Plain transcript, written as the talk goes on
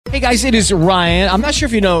Hey guys, it is Ryan. I'm not sure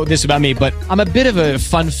if you know this about me, but I'm a bit of a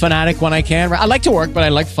fun fanatic when I can. I like to work, but I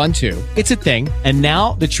like fun too. It's a thing. And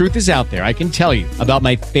now the truth is out there. I can tell you about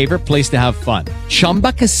my favorite place to have fun.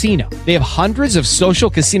 Chumba Casino. They have hundreds of social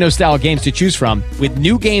casino style games to choose from with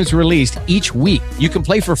new games released each week. You can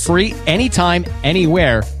play for free anytime,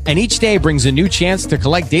 anywhere. And each day brings a new chance to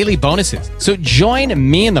collect daily bonuses. So join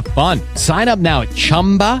me in the fun. Sign up now at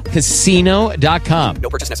ChumbaCasino.com. No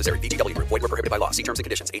purchase necessary. VGW Group. Void where prohibited by law. See terms and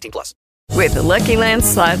conditions. 18+. With the Lucky Land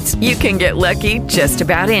Slots, you can get lucky just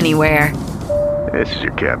about anywhere. This is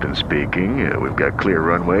your captain speaking. We've got clear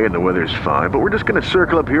runway and the weather's fine, but we're just going to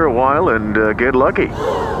circle up here a while and get lucky.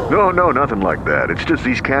 No, nothing like that. It's just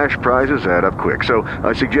these cash prizes add up quick. So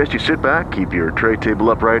I suggest you sit back, keep your tray table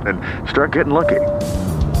upright, and start getting lucky.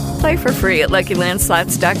 Play for free at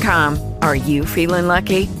LuckyLandSlots.com. Are you feeling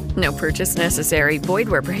lucky? No purchase necessary. Void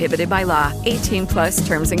where prohibited by law. 18+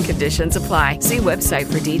 terms and conditions apply. See website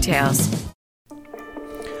for details.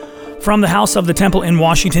 From the House of the Temple in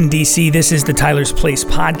Washington, D.C., this is the Tyler's Place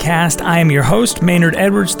podcast. I am your host, Maynard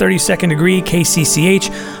Edwards, 32nd Degree,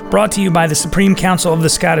 KCCH, brought to you by the Supreme Council of the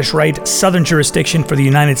Scottish Rite, Southern Jurisdiction for the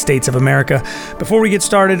United States of America. Before we get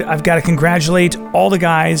started, I've got to congratulate all the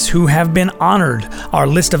guys who have been honored. Our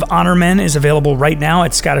list of honor men is available right now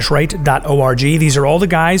at scottishrite.org. These are all the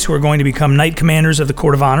guys who are going to become Knight Commanders of the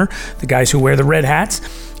Court of Honor, the guys who wear the red hats,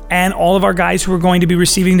 and all of our guys who are going to be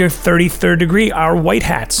receiving their 33rd degree, our white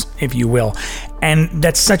hats, if you will. And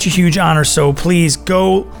that's such a huge honor, so please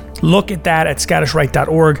go look at that at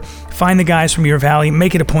scottishrite.org. Find the guys from your valley,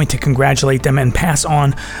 make it a point to congratulate them, and pass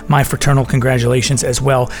on my fraternal congratulations as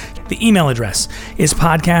well. The email address is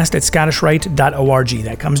podcast@scottishrite.org.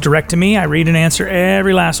 That comes direct to me. I read and answer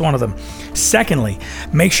every last one of them. Secondly,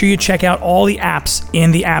 make sure you check out all the apps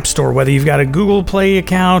in the App Store, whether you've got a Google Play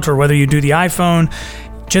account or whether you do the iPhone.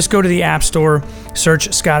 Just go to the App Store,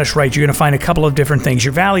 search Scottish Rite. You're going to find a couple of different things.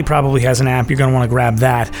 Your Valley probably has an app. You're going to want to grab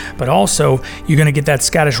that. But also, you're going to get that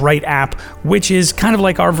Scottish Rite app, which is kind of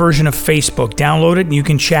like our version of Facebook. Download it, and you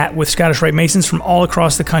can chat with Scottish Rite Masons from all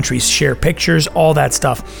across the country, share pictures, all that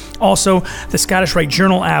stuff. Also, the Scottish Rite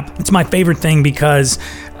Journal app, it's my favorite thing because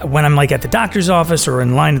when I'm like at the doctor's office or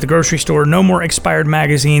in line at the grocery store, no more expired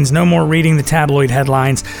magazines, no more reading the tabloid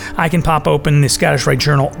headlines. I can pop open the Scottish Rite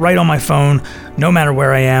Journal right on my phone, no matter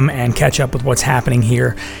where I am, and catch up with what's happening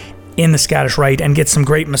here in the Scottish Rite and get some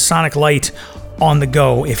great Masonic light on the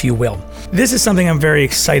go, if you will. This is something I'm very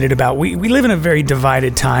excited about. We live in a very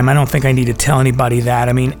divided time. I don't think I need to tell anybody that.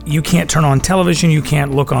 I mean, you can't turn on television, you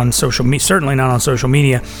can't look on social media, certainly not on social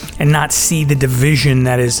media, and not see the division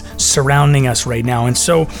that is surrounding us right now. And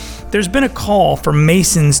so there's been a call for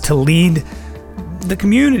Masons to lead the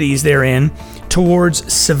communities they're in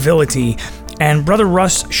towards civility. And Brother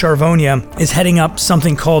Russ Charvonia is heading up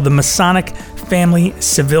something called the Masonic Family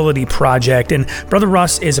Civility Project. And Brother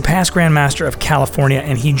Russ is a past Grand Master of California,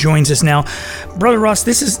 and he joins us now. Brother Russ,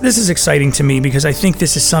 this is exciting to me because I think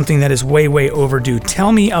this is something that is way, way overdue.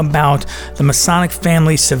 Tell me about the Masonic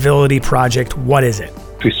Family Civility Project. What is it?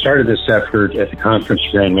 We started this effort at the Conference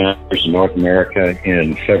of Grand Masters in North America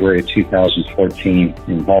in February of 2014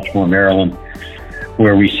 in Baltimore, Maryland,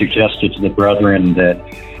 where we suggested to the brethren that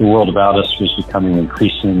the world about us was becoming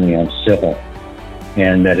increasingly uncivil,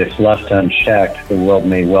 and that if left unchecked, the world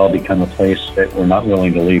may well become a place that we're not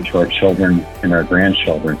willing to leave to our children and our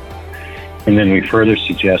grandchildren. And then we further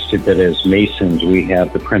suggested that as Masons, we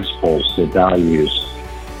have the principles, the values,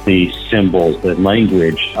 the symbols, the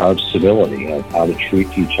language of civility, of how to treat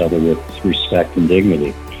each other with respect and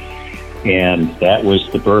dignity. And that was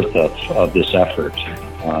the birth of this effort,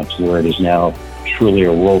 to where it is now truly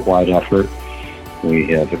a worldwide effort. We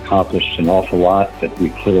have accomplished an awful lot, but we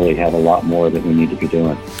clearly have a lot more that we need to be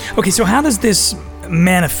doing. Okay, so how does this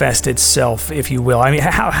manifest itself, if you will? I mean,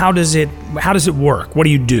 how does it work? What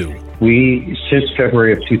do you do? Since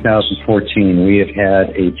February of 2014, we have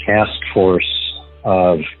had a task force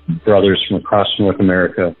of brothers from across North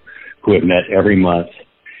America who have met every month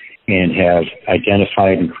and have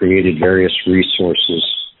identified and created various resources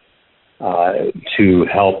to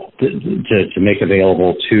help to make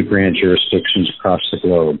available to grand jurisdictions across the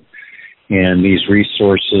globe. And these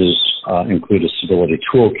resources include a civility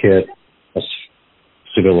toolkit, a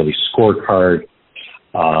civility scorecard,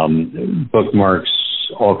 bookmarks,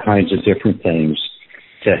 all kinds of different things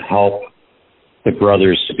to help the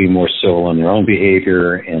brothers to be more civil in their own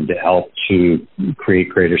behavior and to help to create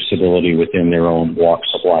greater civility within their own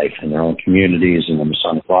walks of life, in their own communities, in the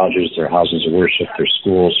Masonic lodges, their houses of worship, their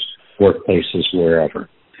schools, workplaces, wherever.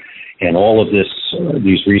 And all of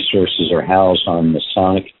these resources are housed on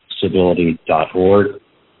MasonicCivility.org.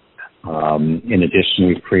 In addition,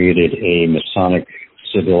 we've created a Masonic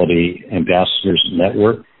Civility Ambassadors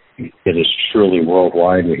Network. It is truly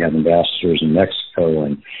worldwide. We have ambassadors in Mexico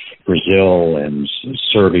and Brazil and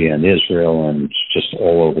Serbia and Israel and just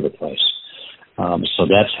all over the place. So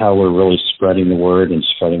that's how we're really spreading the word and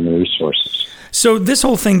spreading the resources. So this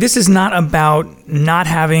whole thing, this is not about not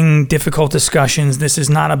having difficult discussions. This is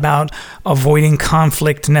not about avoiding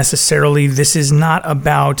conflict necessarily. This is not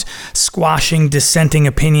about squashing dissenting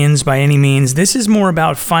opinions by any means. This is more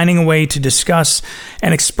about finding a way to discuss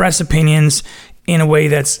and express opinions in a way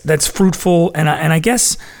that's fruitful and I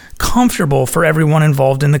guess comfortable for everyone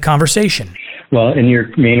involved in the conversation. Well, and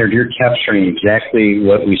Maynard, you're capturing exactly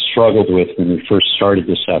what we struggled with when we first started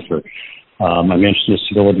this effort. I mentioned the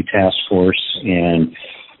Civility Task Force, and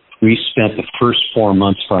we spent the first 4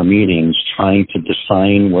 months of our meetings trying to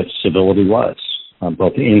define what civility was,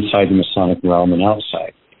 both inside the Masonic realm and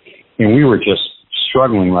outside. And we were just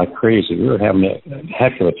struggling like crazy. We were having a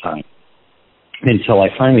heck of a time until I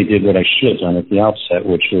finally did what I should have done at the outset,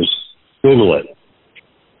 which was Google it.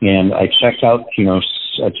 And I checked out,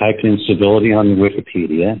 I typed in civility on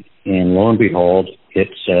Wikipedia, and lo and behold, it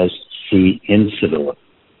says see incivility.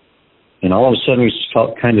 And all of a sudden, we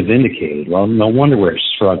felt kind of vindicated. Well, no wonder we're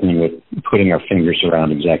struggling with putting our fingers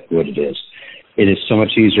around exactly what it is. It is so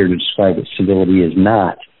much easier to describe what civility is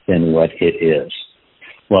not than what it is.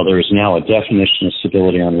 Well, there is now a definition of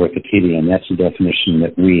civility on Wikipedia, and that's a definition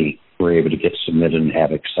that we were able to get submitted and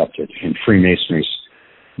have accepted. And Freemasonry's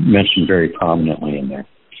mentioned very prominently in there.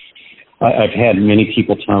 I've had many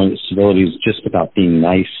people tell me that civility is just about being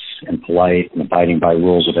nice and polite and abiding by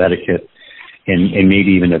rules of etiquette and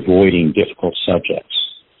maybe even avoiding difficult subjects.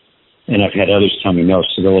 And I've had others tell me, no,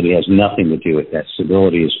 civility has nothing to do with that.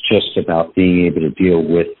 Civility is just about being able to deal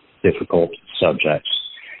with difficult subjects.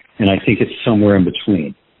 And I think it's somewhere in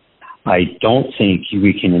between. I don't think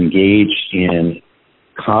we can engage in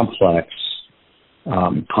complex,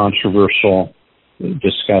 controversial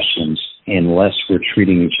discussions unless we're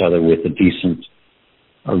treating each other with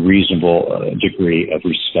a reasonable degree of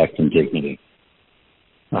respect and dignity.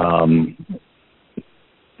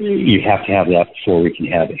 You have to have that before we can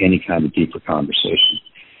have any kind of deeper conversation.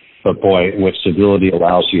 But boy, what civility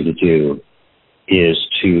allows you to do is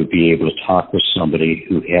to be able to talk with somebody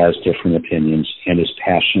who has different opinions and is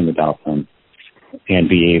passionate about them and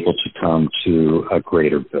be able to come to a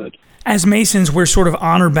greater good. As Masons, we're sort of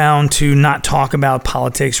honor-bound to not talk about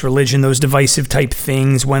politics, religion, those divisive type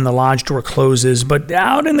things when the lodge door closes. But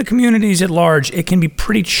out in the communities at large, it can be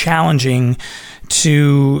pretty challenging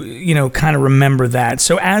to, kind of remember that.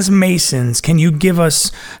 So as Masons, can you give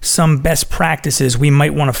us some best practices we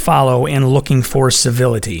might want to follow in looking for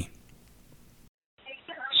civility?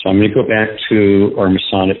 So I'm going to go back to our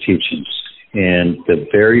Masonic teachings. And the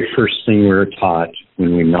very first thing we're taught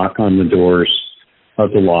when we knock on the doors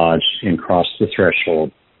of the lodge and cross the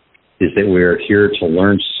threshold is that we are here to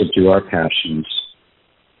learn to subdue our passions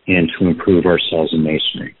and to improve ourselves in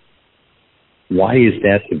Masonry. Why is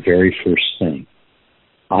that the very first thing?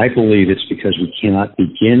 I believe it's because we cannot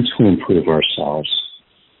begin to improve ourselves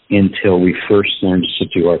until we first learn to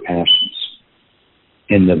subdue our passions.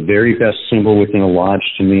 And the very best symbol within a lodge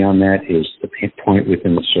to me on that is the point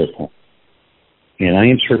within the circle. And I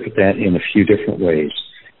interpret that in a few different ways.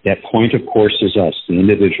 That point, of course, is us, the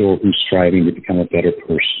individual who's striving to become a better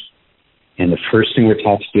person. And the first thing we're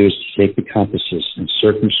taught to do is to take the compasses and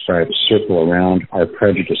circumscribe a circle around our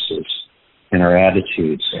prejudices and our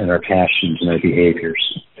attitudes and our passions and our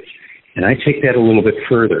behaviors. And I take that a little bit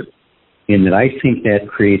further in that I think that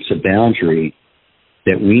creates a boundary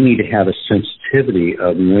that we need to have a sensitivity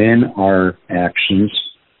of when our actions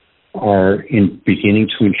are beginning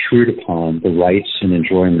to intrude upon the rights and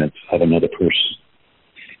enjoyment of another person.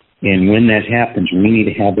 And when that happens, we need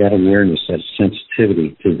to have that awareness, that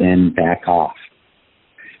sensitivity to then back off.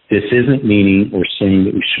 This isn't meaning or saying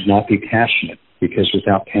that we should not be passionate, because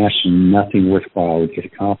without passion, nothing worthwhile would get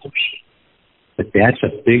accomplished. But that's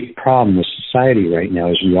a big problem with society right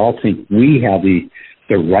now, is we all think we have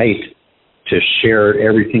the right to share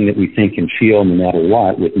everything that we think and feel no matter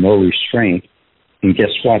what with no restraint. And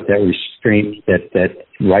guess what? That restraint, that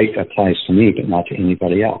right applies to me, but not to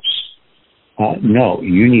anybody else. No,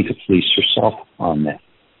 you need to police yourself on that.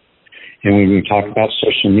 And when we talk about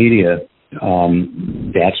social media,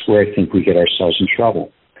 that's where I think we get ourselves in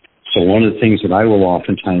trouble. So one of the things that I will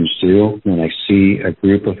oftentimes do when I see a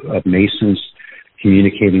group of Masons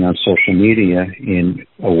communicating on social media in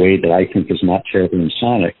a way that I think is not terribly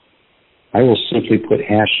Masonic, I will simply put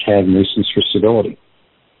hashtag Masons for Civility.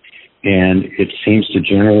 And it seems to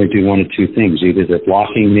generally do one of two things. Either they're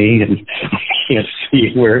blocking me and I can't see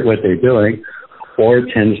what they're doing, or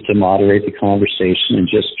it tends to moderate the conversation and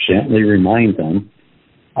just gently remind them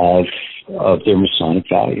of their Masonic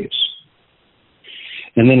values.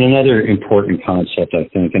 And then another important concept, I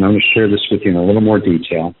think, and I'm going to share this with you in a little more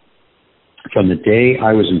detail. From the day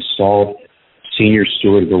I was installed senior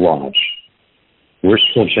steward of the lodge,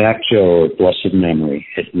 Worshipful Jack Joe of blessed memory,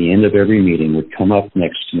 at the end of every meeting, would come up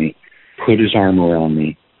next to me, put his arm around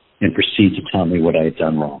me, and proceed to tell me what I had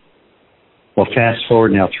done wrong. Well, fast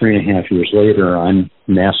forward now 3.5 years later, I'm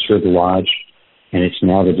master of the lodge, and it's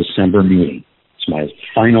now the December meeting. It's my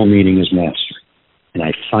final meeting as master, and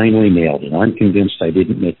I finally nailed it. I'm convinced I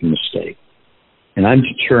didn't make a mistake. And I'm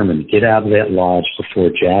determined to get out of that lodge before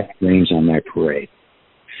Jack rains on my parade.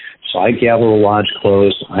 So I gavel the lodge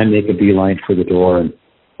closed, I make a beeline for the door, and,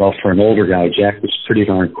 well, for an older guy, Jack was pretty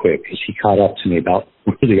darn quick because he caught up to me about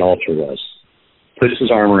where the altar was. Puts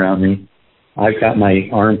his arm around me. I've got my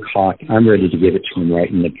arm cocked. I'm ready to give it to him right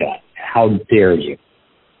in the gut. How dare you?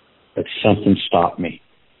 But something stopped me.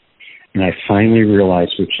 And I finally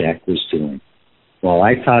realized what Jack was doing. While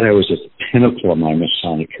I thought I was at the pinnacle of my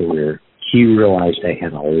Masonic career, he realized I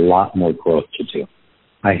had a lot more growth to do.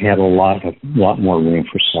 I had a lot more room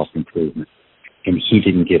for self-improvement, and he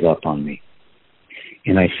didn't give up on me.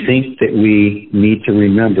 And I think that we need to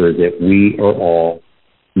remember that we are all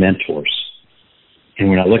mentors. And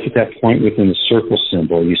when I look at that point within the circle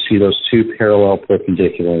symbol, you see those two parallel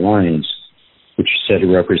perpendicular lines, which are said to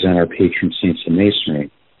represent our patron saints of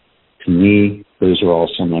Masonry. To me, those are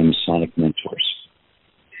also my Masonic mentors.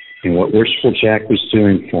 And what Worshipful Jack was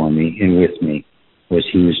doing for me and with me was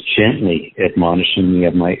he was gently admonishing me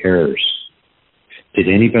of my errors. Did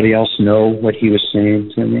anybody else know what he was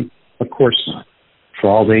saying to me? Of course not. For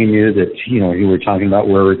all they knew that, we were talking about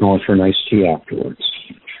where we're going for a nice tea afterwards.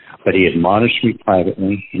 But he admonished me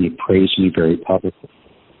privately, and he praised me very publicly.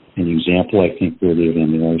 An example, I think, worthy of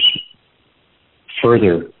emulation.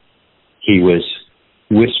 Further, he was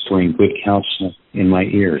whispering good counsel in my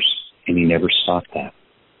ears, and he never stopped that.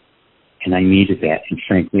 And I needed that, and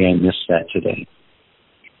frankly, I miss that today.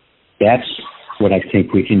 That's what I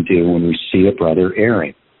think we can do when we see a brother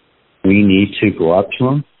erring. We need to go up to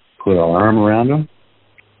him, put our arm around him,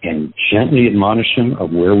 and gently admonish him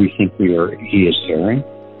of where we think he is erring,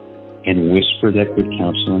 and whisper that good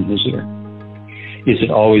counsel in his ear. Is it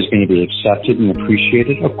always going to be accepted and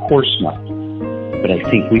appreciated? Of course not. But I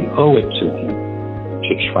think we owe it to him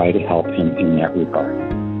to try to help him in that regard.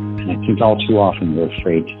 And I think all too often we're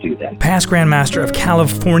afraid to do that. Past Grand Master of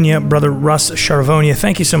California, Brother Russ Charavonia,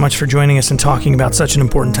 thank you so much for joining us and talking about such an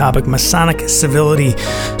important topic, Masonic civility.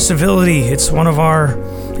 Civility, it's one of our...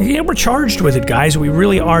 we're charged with it, guys. We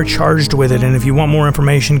really are charged with it. And if you want more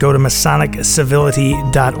information, go to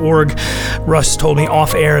MasonicCivility.org. Russ told me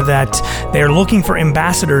off air that they're looking for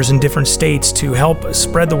ambassadors in different states to help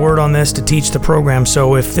spread the word on this, to teach the program.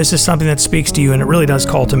 So if this is something that speaks to you, and it really does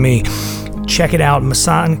call to me, check it out,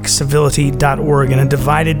 MasonicCivility.org. In a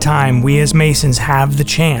divided time, we as Masons have the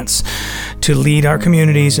chance to lead our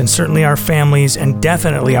communities and certainly our families and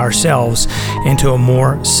definitely ourselves into a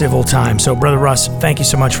more civil time. So, Brother Russ, thank you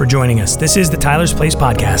so much for joining us. This is the Tyler's Place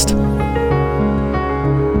Podcast.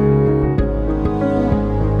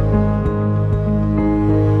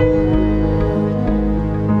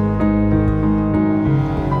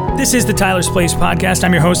 This is the Tyler's Place Podcast.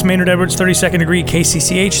 I'm your host, Maynard Edwards, 32nd Degree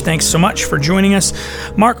KCCH. Thanks so much for joining us.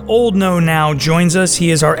 Mark Oldknow now joins us.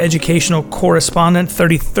 He is our educational correspondent,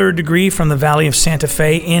 33rd Degree from the Valley of Santa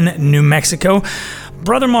Fe in New Mexico.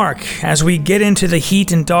 Brother Mark, as we get into the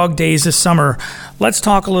heat and dog days this summer, let's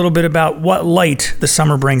talk a little bit about what light the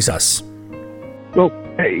summer brings us. Well,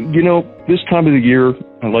 hey, this time of the year,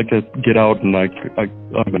 I like to get out and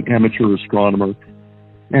I'm an amateur astronomer.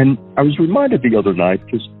 And I was reminded the other night,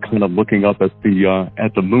 just kind of looking up at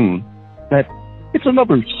the moon, that it's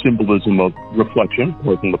another symbolism of reflection,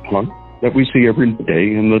 pardon the pun, that we see every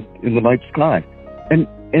day in the night sky. And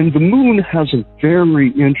the moon has a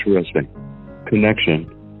very interesting connection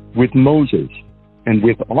with Moses and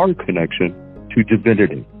with our connection to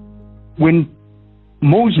divinity. When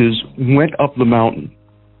Moses went up the mountain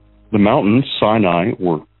Sinai,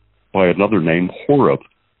 or by another name, Horeb.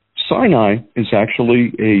 Sinai is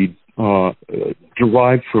actually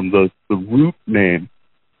derived from the root name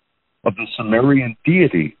of the Sumerian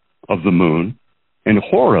deity of the moon, and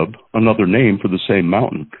Horeb, another name for the same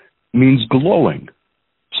mountain, means glowing.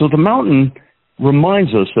 So the mountain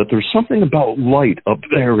reminds us that there's something about light up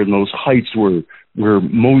there in those heights where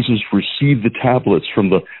Moses received the tablets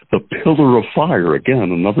from the pillar of fire,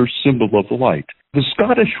 again, another symbol of the light. The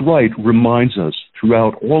Scottish Rite reminds us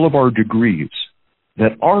throughout all of our degrees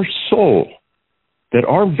that our soul, that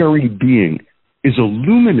our very being is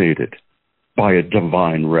illuminated by a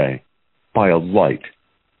divine ray, by a light.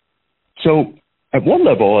 So at one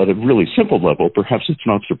level, at a really simple level, perhaps it's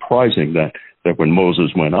not surprising that when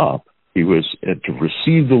Moses went up, he was to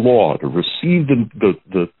receive the law, to receive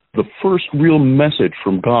the first real message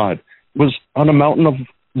from God was on a mountain of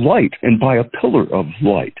light and by a pillar of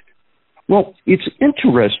light. Well, it's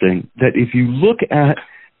interesting that if you look at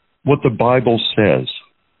what the Bible says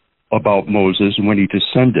about Moses when he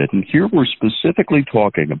descended, and here we're specifically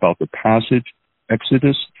talking about the passage,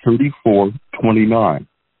 Exodus 34:29,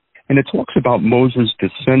 and it talks about Moses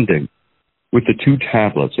descending with the two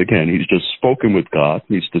tablets. Again, he's just spoken with God.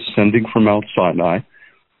 He's descending from Mount Sinai,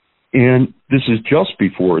 and this is just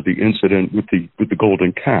before the incident with the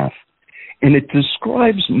golden calf. And it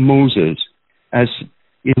describes Moses as,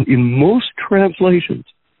 in most translations,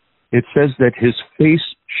 it says that his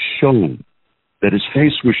face shone, that his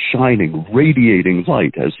face was shining, radiating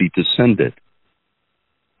light as he descended.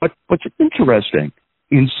 But what's interesting,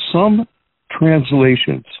 in some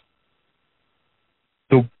translations,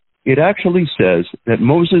 it actually says that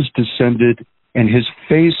Moses descended and his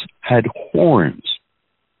face had horns,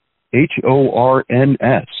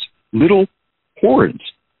 Horns, little horns.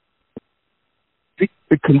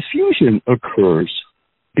 The confusion occurs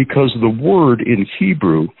because the word in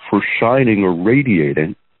Hebrew for shining or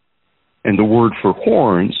radiating and the word for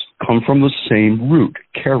horns come from the same root,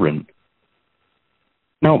 keren.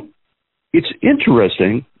 Now, it's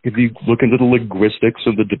interesting if you look into the linguistics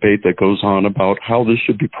of the debate that goes on about how this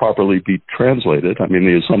should properly be translated. I mean,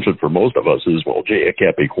 the assumption for most of us is, well, gee, it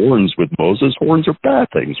can't be horns with Moses. Horns are bad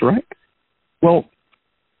things, right? Well,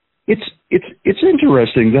 it's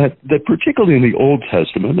interesting that particularly in the Old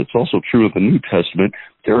Testament, it's also true of the New Testament,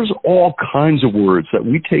 there's all kinds of words that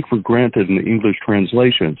we take for granted in the English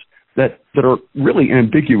translations that are really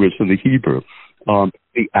ambiguous in the Hebrew.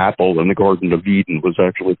 The apple in the Garden of Eden was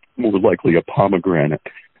actually more likely a pomegranate.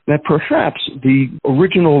 That perhaps the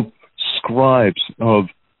original scribes of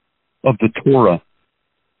the Torah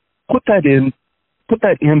put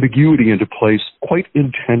that ambiguity into place quite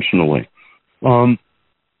intentionally.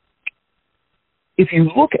 If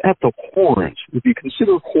you look at the horns, if you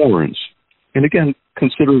consider horns, and again,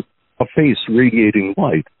 consider a face radiating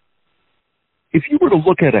light, if you were to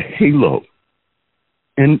look at a halo,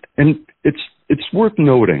 and it's worth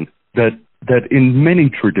noting that in many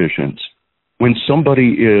traditions, when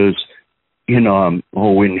somebody is in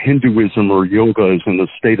Hinduism or yoga is in the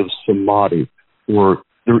state of samadhi, or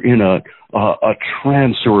they're in a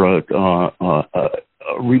trance or a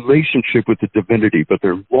relationship with the divinity, but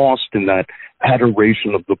they're lost in that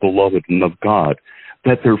adoration of the beloved and of God,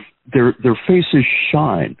 that their faces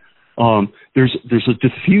shine. There's a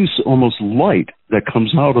diffuse almost light that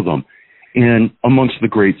comes out of them. And amongst the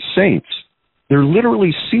great saints, they're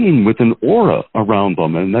literally seen with an aura around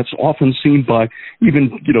them, and that's often seen by even,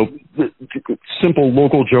 simple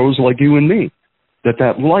local Joes like you and me,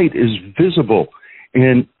 that light is visible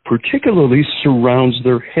and particularly surrounds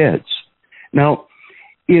their heads. Now,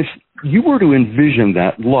 if you were to envision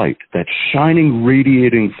that light, that shining,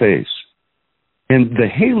 radiating face, and the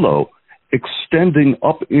halo extending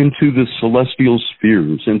up into the celestial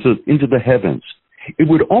spheres, into the heavens, it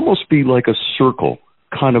would almost be like a circle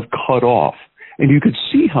kind of cut off. And you could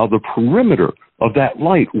see how the perimeter of that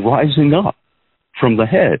light rising up from the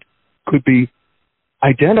head could be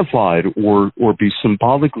identified or be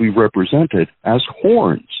symbolically represented as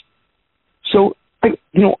horns. So,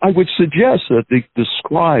 I would suggest that the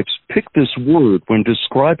scribes picked this word when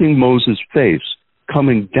describing Moses' face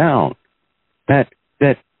coming down, that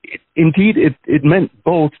indeed it meant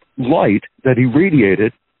both light that he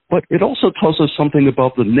radiated, but it also tells us something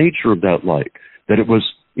about the nature of that light, that it was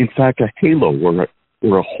in fact a halo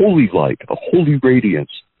or a holy light, a holy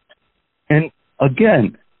radiance. And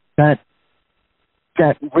again, that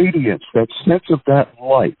radiance, that sense of that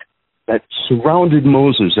light that surrounded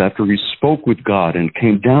Moses after he spoke with God and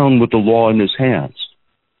came down with the law in his hands,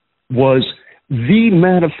 was the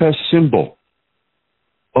manifest symbol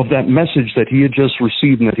of that message that he had just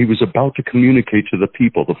received and that he was about to communicate to the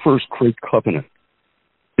people, the first great covenant.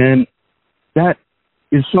 And that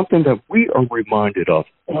is something that we are reminded of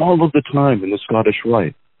all of the time in the Scottish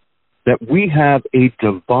Rite, that we have a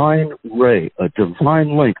divine ray, a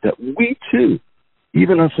divine link, that we too,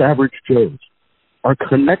 even us average Joes, are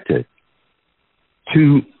connected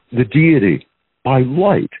to the deity by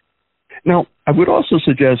light. Now, I would also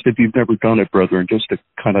suggest, if you've never done it, brethren, just to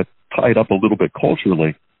kind of tie it up a little bit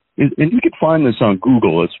culturally, and you can find this on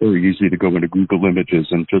Google. It's very easy to go into Google Images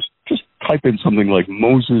and just type in something like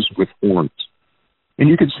Moses with horns. And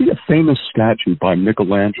you can see a famous statue by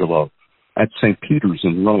Michelangelo at St. Peter's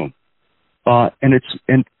in Rome. And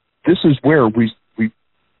this is where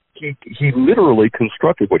he literally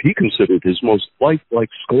constructed what he considered his most lifelike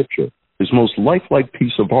sculpture, his most lifelike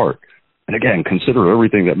piece of art. And again, consider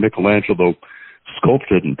everything that Michelangelo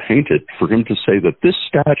sculpted and painted for him to say that this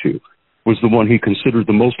statue was the one he considered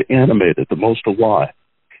the most animated, the most alive.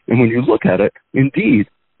 And when you look at it, indeed,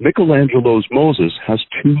 Michelangelo's Moses has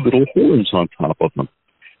two little horns on top of him.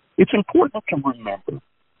 It's important to remember,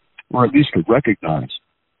 or at least to recognize,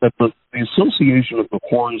 that the association of the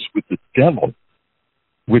horns with the devil,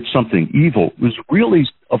 with something evil, was really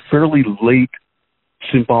a fairly late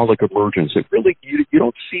symbolic emergence. It really, you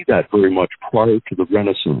don't see that very much prior to the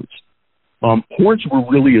Renaissance. Horns were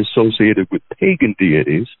really associated with pagan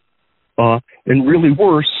deities, and really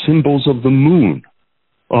were symbols of the moon,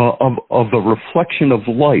 of the reflection of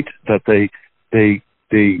light that they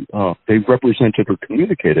represented or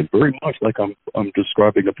communicated, very much like I'm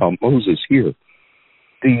describing about Moses here.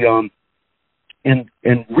 And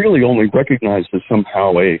really only recognized as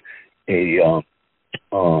somehow a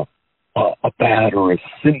bad or a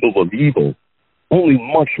symbol of evil only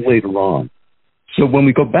much later on. So when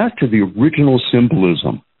we go back to the original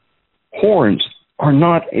symbolism, horns are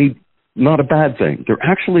not a bad thing. They're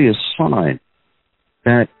actually a sign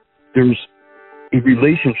that there's a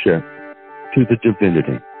relationship to the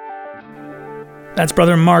divinity. That's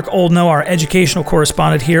Brother Mark Oldknow, our educational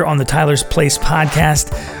correspondent here on the Tyler's Place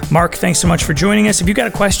podcast. Mark, thanks so much for joining us. If you've got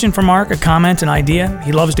a question for Mark, a comment, an idea,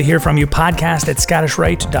 he loves to hear from you.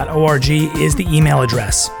 podcast@scottishrite.org is the email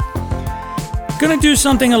address. Going to do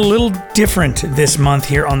something a little different this month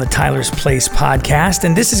here on the Tyler's Place podcast,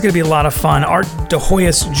 and this is going to be a lot of fun. Art De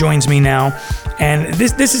Hoyos joins me now, and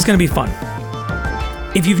this is going to be fun.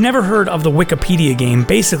 If you've never heard of the Wikipedia game,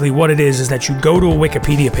 basically what it is that you go to a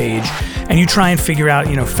Wikipedia page and you try and figure out,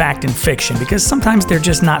 fact and fiction, because sometimes they're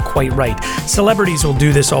just not quite right. Celebrities will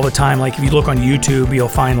do this all the time. Like if you look on YouTube, you'll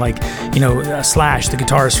find Slash, the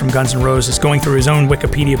guitarist from Guns N' Roses, going through his own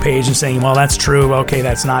Wikipedia page and saying, well, that's true, okay,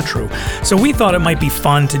 that's not true. So we thought it might be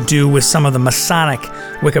fun to do with some of the Masonic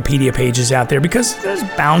Wikipedia pages out there, because there's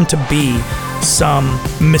bound to be some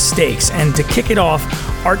mistakes. And to kick it off,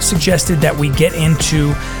 Art suggested that we get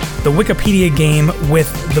into the Wikipedia game with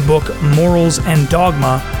the book Morals and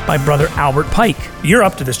Dogma by Brother Albert Pike. You're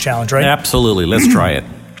up to this challenge, right? Absolutely. Let's try it.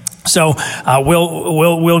 So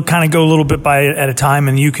we'll kind of go a little bit at a time,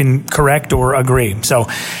 and you can correct or agree. So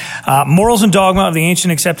Morals and Dogma of the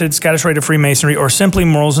Ancient Accepted Scottish Rite of Freemasonry, or simply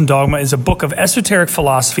Morals and Dogma, is a book of esoteric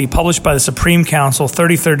philosophy published by the Supreme Council,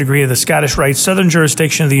 33rd degree of the Scottish Rite, Southern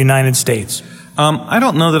Jurisdiction of the United States. I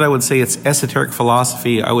don't know that I would say it's esoteric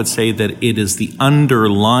philosophy. I would say that it is the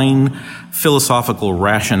underlying philosophical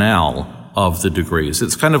rationale of the degrees.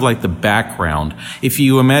 It's kind of like the background. If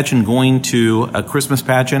you imagine going to a Christmas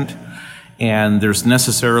pageant and there's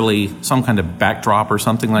necessarily some kind of backdrop or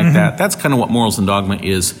something like that, that's kind of what Morals and Dogma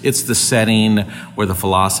is. It's the setting or the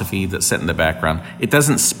philosophy that's set in the background. It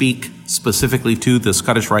doesn't speak specifically to the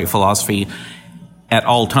Scottish Rite philosophy at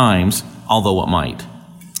all times, although it might.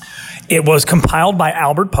 It was compiled by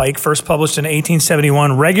Albert Pike, first published in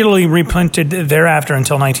 1871, regularly reprinted thereafter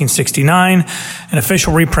until 1969. An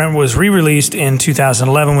official reprint was re-released in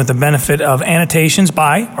 2011 with the benefit of annotations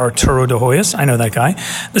by Arturo De Hoyos, I know that guy,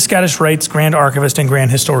 the Scottish Rite's Grand Archivist and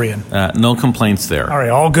Grand Historian. No complaints there. All right,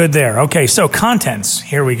 all good there. Okay, so contents.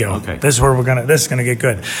 Here we go. Okay. This is gonna get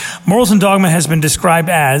good. Morals and Dogma has been described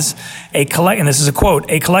as and this is a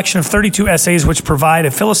quote, a collection of 32 essays which provide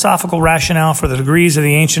a philosophical rationale for the degrees of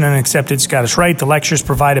the ancient and accepted Scottish Rite. The lectures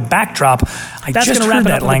provide a backdrop. I just heard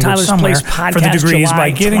that language somewhere for the degrees by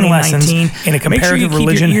giving lessons in a comparative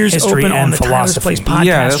religion, history, and philosophy.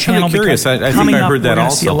 Yeah, that's really curious. I think I heard that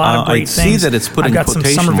also. I see that it's put in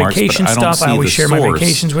quotation marks, but I don't see the source. I always share my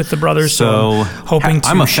vacations with the brothers, so hoping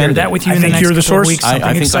to share that with you in the next couple of weeks.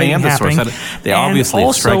 I think I am the source. They obviously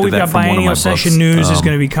extracted that from one of my books. Also, we've got Biennial Session News is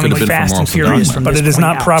going to be coming fast and furious from this point out. But it is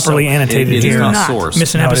not properly annotated here. It is not sourced.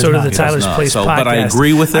 Miss an episode of the Tyler's Place podcast. But I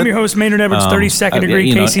agree with it. I'm your host, Maynard Edwards, 32nd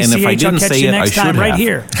degree KCCH. I'll catch you next time right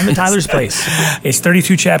here in the Tyler's Place. Its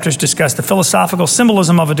 32 chapters discuss the philosophical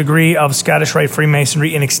symbolism of a degree of Scottish Rite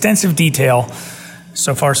Freemasonry in extensive detail.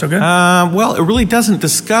 So far, so good? Well, it really doesn't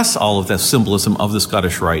discuss all of the symbolism of the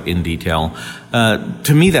Scottish Rite in detail.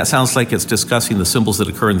 To me, that sounds like it's discussing the symbols that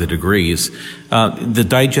occur in the degrees. The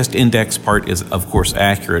digest index part is, of course,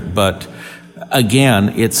 accurate, but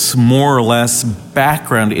again, it's more or less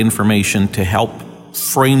background information to help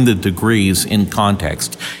frame the degrees in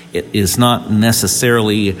context. It is not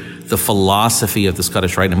necessarily the philosophy of the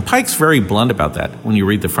Scottish Rite, and Pike's very blunt about that when you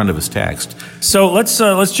read the front of his text. So let's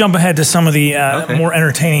jump ahead to some of the more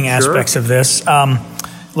entertaining aspects of this.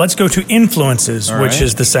 Let's go to influences, which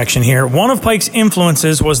is the section here. One of Pike's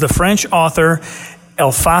influences was the French author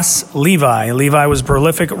Eliphas Levi. Levi was a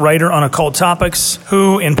prolific writer on occult topics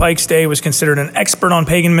who, in Pike's day, was considered an expert on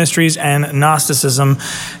pagan mysteries and Gnosticism.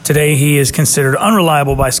 Today, he is considered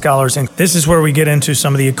unreliable by scholars, and this is where we get into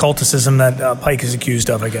some of the occulticism that Pike is accused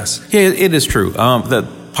of, I guess. Yeah, it is true. That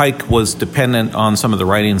Pike was dependent on some of the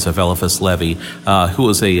writings of Eliphas Levi, who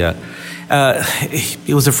was he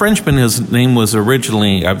was a Frenchman whose name was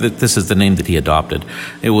originally, this is the name that he adopted.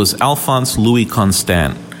 It was Alphonse Louis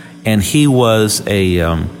Constant. And he was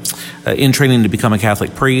in training to become a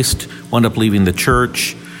Catholic priest, wound up leaving the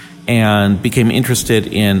church, and became interested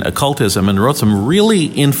in occultism and wrote some really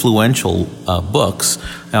influential books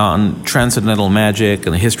on transcendental magic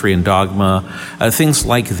and the history and dogma, things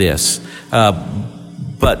like this.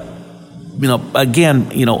 But,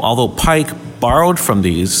 again, although Pike borrowed from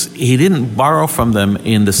these, he didn't borrow from them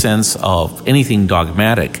in the sense of anything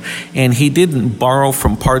dogmatic, and he didn't borrow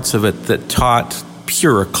from parts of it that taught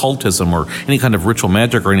pure occultism or any kind of ritual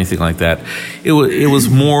magic or anything like that. It was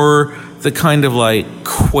more the kind of like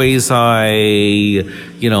quasi,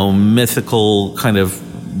 mythical kind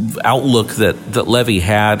of outlook that Levi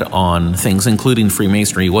had on things, including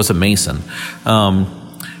Freemasonry. He was a Mason.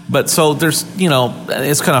 But so there's,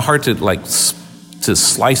 it's kind of hard to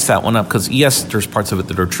slice that one up because yes, there's parts of it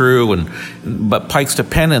that are true, but Pike's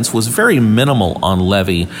dependence was very minimal on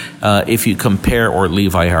Levi if you compare, or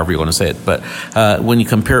Levi, however you want to say it, but when you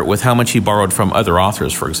compare it with how much he borrowed from other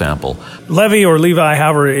authors, for example. Levi or Levi,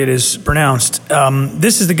 however it is pronounced,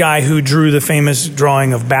 this is the guy who drew the famous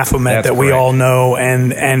drawing of Baphomet. That's that correct. We all know,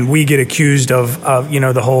 and we get accused of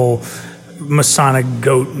the whole Masonic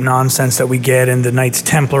goat nonsense that we get, and the Knights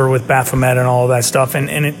Templar with Baphomet and all of that stuff,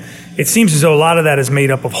 and it seems as though a lot of that is made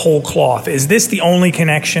up of whole cloth. Is this the only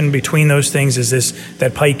connection between those things? Is this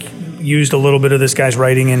that Pike used a little bit of this guy's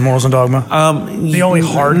writing in Morals and Dogma? The only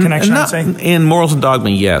hard connection, I'd say? In Morals and Dogma,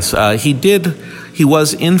 yes. He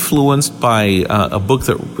was influenced by a book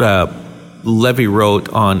that Levi wrote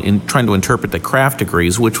in trying to interpret the craft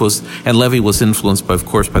degrees, and Levi was influenced, of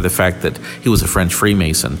course, by the fact that he was a French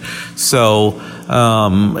Freemason. So,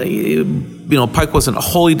 Pike wasn't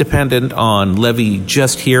wholly dependent on Levi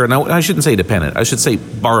just here, and I shouldn't say dependent, I should say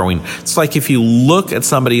borrowing. It's like if you look at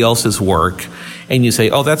somebody else's work and you say,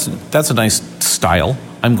 oh, that's a nice style,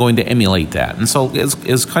 I'm going to emulate that. And so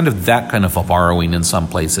it's kind of that kind of a borrowing in some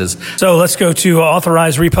places. So let's go to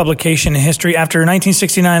authorized republication in history. After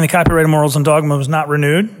 1969, the copyright of Morals and Dogma was not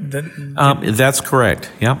renewed. That's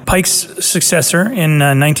correct, yeah. Pike's successor in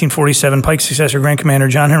 1947, Pike's successor, Grand Commander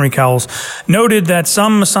John Henry Cowles, noted that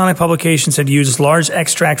some Masonic publications had used large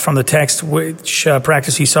extract from the text, which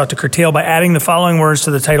practice he sought to curtail by adding the following words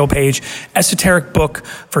to the title page: esoteric book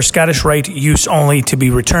for Scottish Rite use only, to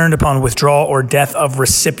be returned upon withdrawal or death of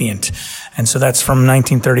recipient. And so that's from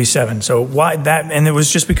 1937. So why that? And it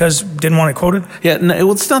was just because didn't want it quoted? Yeah,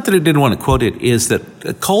 no, it's not that it didn't want it quoted. Is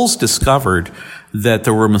that Coles discovered that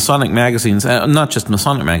there were Masonic magazines, not just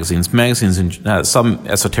Masonic magazines and some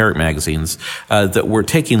esoteric magazines that were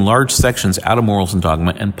taking large sections out of Morals and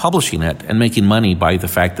Dogma and publishing it and making money by the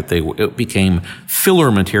fact that it became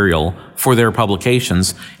filler material for their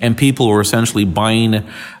publications, and people were essentially buying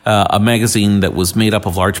a magazine that was made up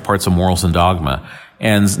of large parts of Morals and Dogma.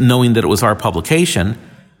 And knowing that it was our publication,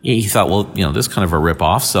 he thought, well, this is kind of a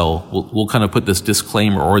ripoff, so we'll kind of put this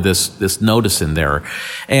disclaimer or this notice in there.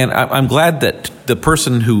 And I'm glad that the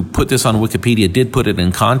person who put this on Wikipedia did put it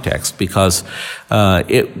in context, because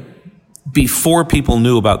before people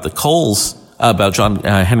knew about about John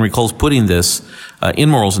Henry Coles putting this in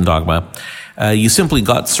Morals and Dogma, you simply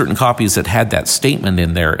got certain copies that had that statement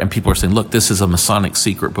in there, and people are saying, look, this is a Masonic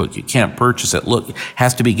secret book. You can't purchase it. Look, it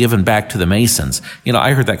has to be given back to the Masons.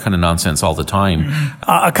 I heard that kind of nonsense all the time.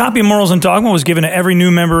 A copy of Morals and Dogma was given to every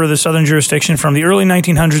new member of the Southern jurisdiction from the early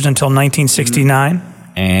 1900s until 1969.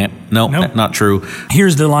 No, not true.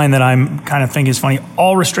 Here's the line that I'm kind of think is funny.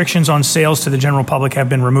 All restrictions on sales to the general public have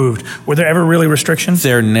been removed. Were there ever really restrictions?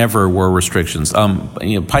 There never were restrictions.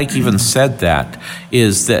 Pike even said that,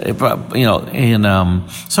 is that, in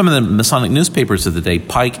some of the Masonic newspapers of the day,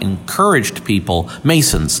 Pike encouraged people,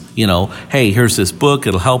 Masons, hey, here's this book,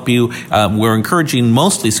 it'll help you. We're encouraging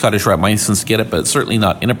mostly Scottish Rite Masons to get it, but it's certainly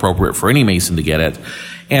not inappropriate for any Mason to get it.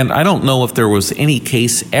 And I don't know if there was any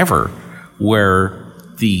case ever where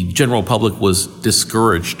the general public was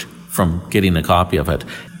discouraged from getting a copy of it.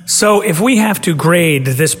 So if we have to grade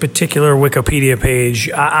this particular Wikipedia page,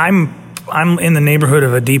 I'm in the neighborhood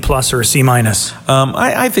of a D+ or a C-.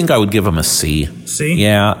 I think I would give them a C. C?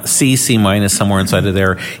 Yeah, C, C-, somewhere inside of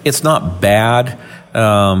there. It's not bad,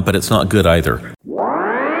 but it's not good either.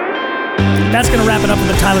 That's going to wrap it up for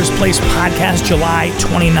the Tyler's Place podcast, July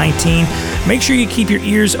 2019. Make sure you keep your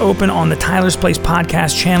ears open on the Tyler's Place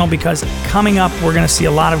podcast channel, because coming up, we're going to see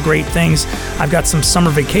a lot of great things. I've got some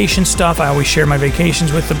summer vacation stuff. I always share my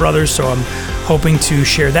vacations with the brothers, so I'm hoping to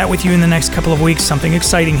share that with you in the next couple of weeks, something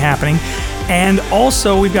exciting happening. And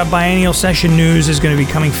also, we've got biennial session news is going to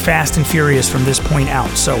be coming fast and furious from this point out.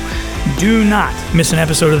 So do not miss an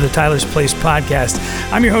episode of the Tyler's Place podcast.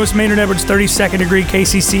 I'm your host, Maynard Edwards, 32nd Degree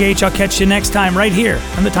KCCH. I'll catch you next time right here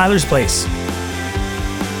on the Tyler's Place.